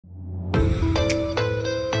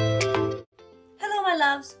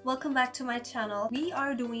loves, welcome back to my channel. We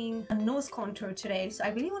are doing a nose contour today, so I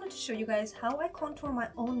really wanted to show you guys how I contour my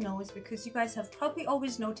own nose, because you guys have probably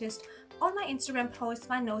always noticed on my Instagram posts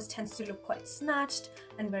my nose tends to look quite snatched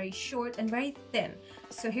and very short and very thin.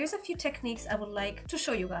 So here's a few techniques I would like to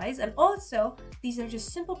show you guys, and also these are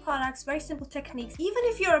just simple products, very simple techniques. Even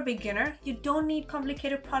if you're a beginner, you don't need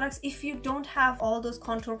complicated products. If you don't have all those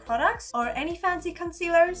contour products or any fancy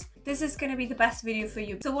concealers, this is going to be the best video for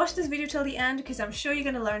you. So watch this video till the end, because I'm sure you're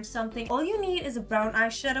going to learn something. All you need is a brown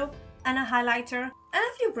eyeshadow and a highlighter and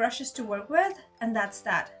a few brushes to work with, and that's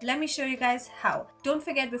that. Let me show you guys how. Don't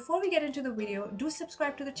forget, before we get into the video, do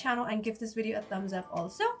subscribe to the channel and give this video a thumbs up.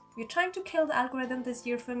 Also, we're trying to kill the algorithm this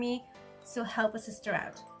year for me, so help a sister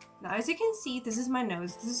out. Now, as you can see, this is my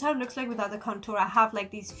nose. This is how it looks like without the contour. I have like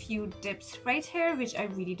these few dips right here, which I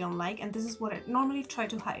really don't like, and this is what I normally try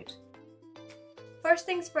to hide. First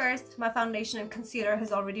things first, my foundation and concealer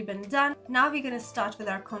has already been done. Now we're going to start with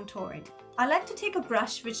our contouring. I like to take a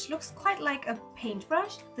brush which looks quite like a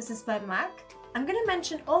paintbrush. This is by MAC. I'm going to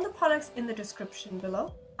mention all the products in the description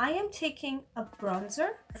below. I am taking a bronzer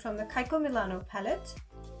from the 𝗙𝗪𝗏𝗏 palette.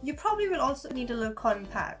 You probably will also need a little cotton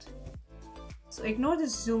pad. So ignore the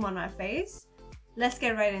zoom on my face. Let's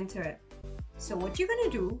get right into it. So what you're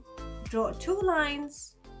going to do, draw two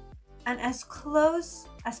lines and as close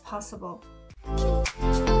as possible.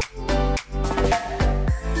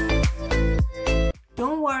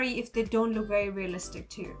 Don't worry if they don't look very realistic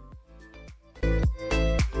to you.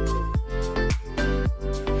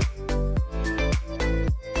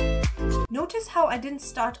 Notice how I didn't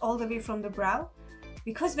start all the way from the brow,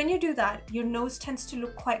 because when you do that, your nose tends to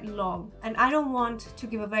look quite long, and I don't want to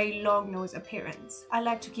give a very long nose appearance. I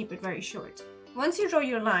like to keep it very short. Once you draw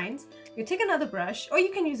your lines, you take another brush, or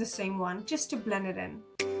you can use the same one just to blend it in.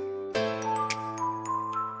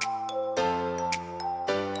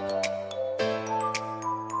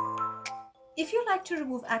 If you like to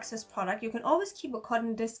remove excess product, you can always keep a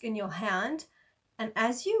cotton disc in your hand, and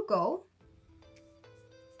as you go,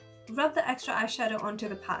 rub the extra eyeshadow onto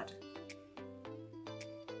the pad.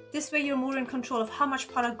 This way you're more in control of how much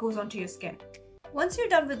product goes onto your skin. Once you're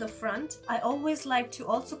done with the front, I always like to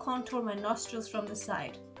also contour my nostrils from the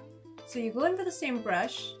side. So you go in with the same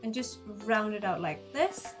brush and just round it out like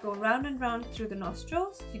this. Go round and round through the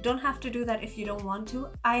nostrils. You don't have to do that if you don't want to.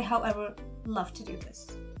 I, however, love to do this.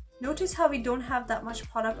 Notice how we don't have that much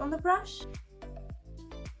product on the brush?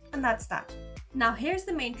 And that's that. Now here's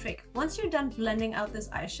the main trick. Once you're done blending out this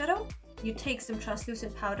eyeshadow, you take some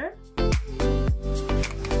translucent powder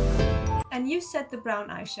and you set the brown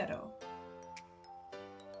eyeshadow.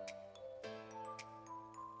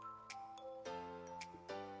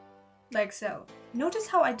 Like so. Notice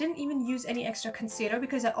how I didn't even use any extra concealer,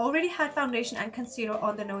 because I already had foundation and concealer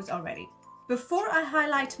on the nose already. Before I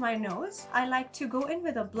highlight my nose, I like to go in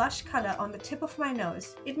with a blush color on the tip of my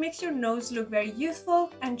nose. It makes your nose look very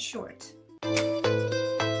youthful and short.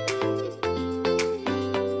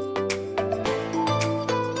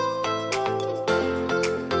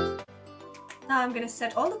 Now I'm going to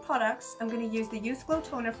set all the products. I'm going to use the Youth Glow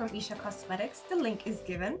Toner from 𝗓𝗏𝗏 Cosmetics. The link is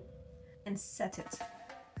given. And set it.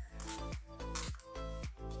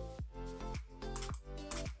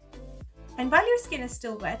 And while your skin is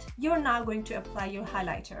still wet, you're now going to apply your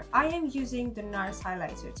highlighter. I am using the NARS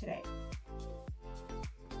highlighter today.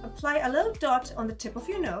 Apply a little dot on the tip of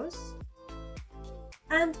your nose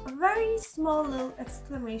and a very small little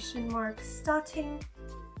exclamation mark starting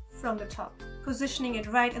from the top, positioning it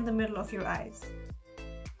right in the middle of your eyes.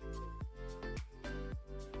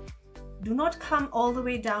 Do not come all the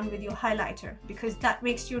way down with your highlighter, because that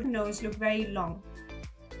makes your nose look very long.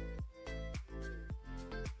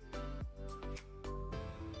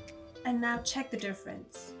 And now check the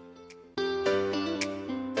difference.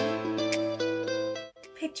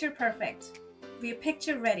 Picture perfect. We're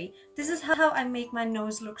picture ready. This is how I make my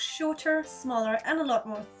nose look shorter, smaller, and a lot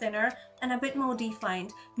more thinner, and a bit more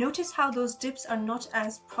defined. Notice how those dips are not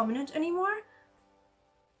as prominent anymore?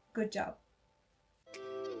 Good job.